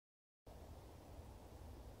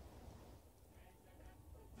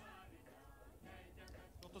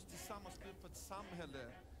ett samhälle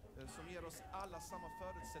som ger oss alla samma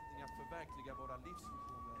förutsättningar att förverkliga våra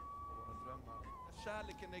livsvisioner och våra drömmar. Där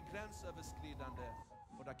kärleken är gränsöverskridande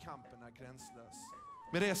och där kampen är gränslös.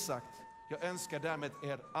 Med det sagt, jag önskar därmed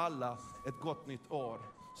er alla ett gott nytt år.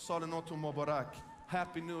 Sale Noto Mubarak,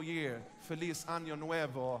 Happy New Year, Feliz Año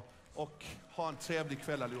Nuevo och ha en trevlig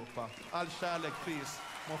kväll allihopa. All kärlek, peace,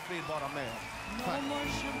 må frid vara med. Tack.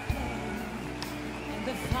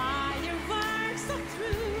 The fireworks are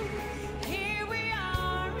through. Here we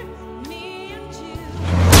are, me and you.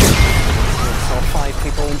 We saw 5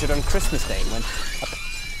 people injured on Christmas Day when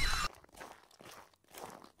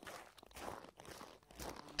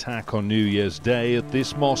attack on New Year's Day at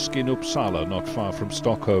this mosque in Uppsala, not far from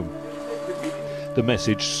Stockholm. The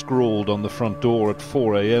message scrawled on the front door at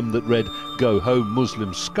 4 a.m. that read, "Go home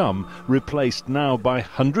Muslim scum," replaced now by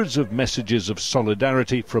hundreds of messages of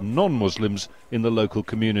solidarity from non-Muslims in the local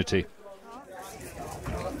community.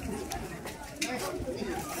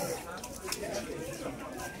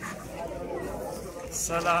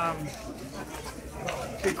 Salam.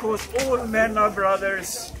 Because all men are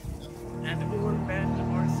brothers and all men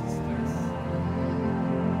are sisters.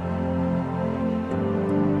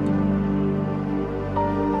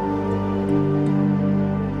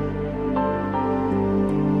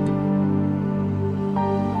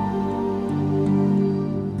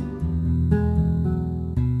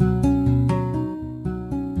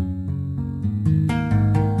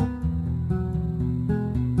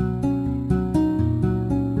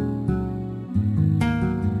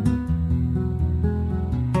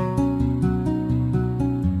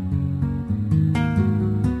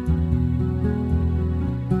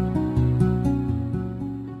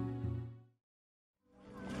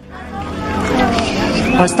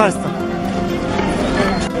 Ahí está.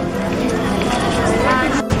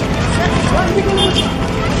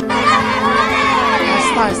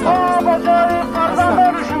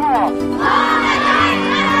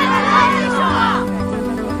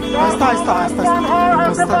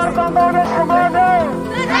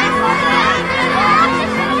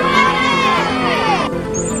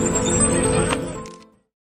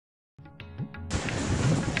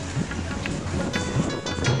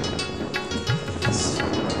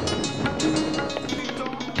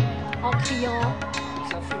 En criant.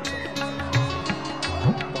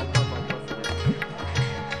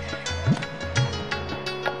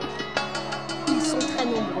 Ils sont très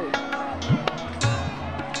nombreux.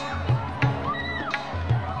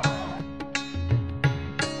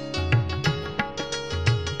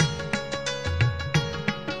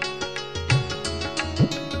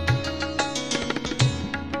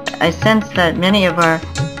 I sense that many of our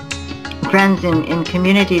friends in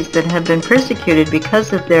communities that have been persecuted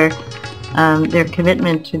because of their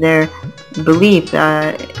commitment to their belief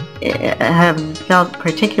have felt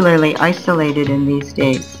particularly isolated in these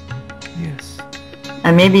days. Yes.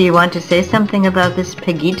 And maybe you want to say something about this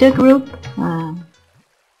Pegida Group?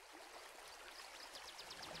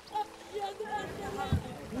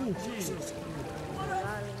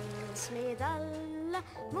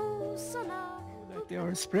 They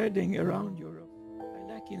are spreading around Europe. I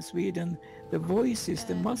like in Sweden the voices,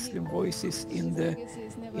 the Muslim voices in the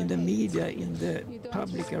media, in the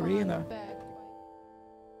public arena.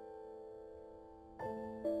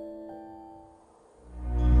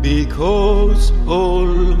 Because all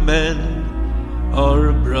men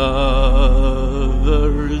are brothers,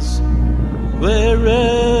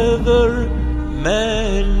 wherever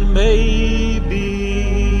man may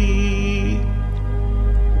be,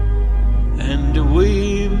 and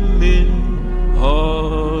women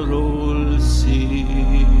are all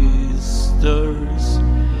sisters,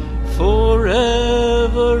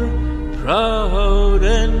 forever proud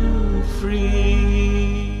and free.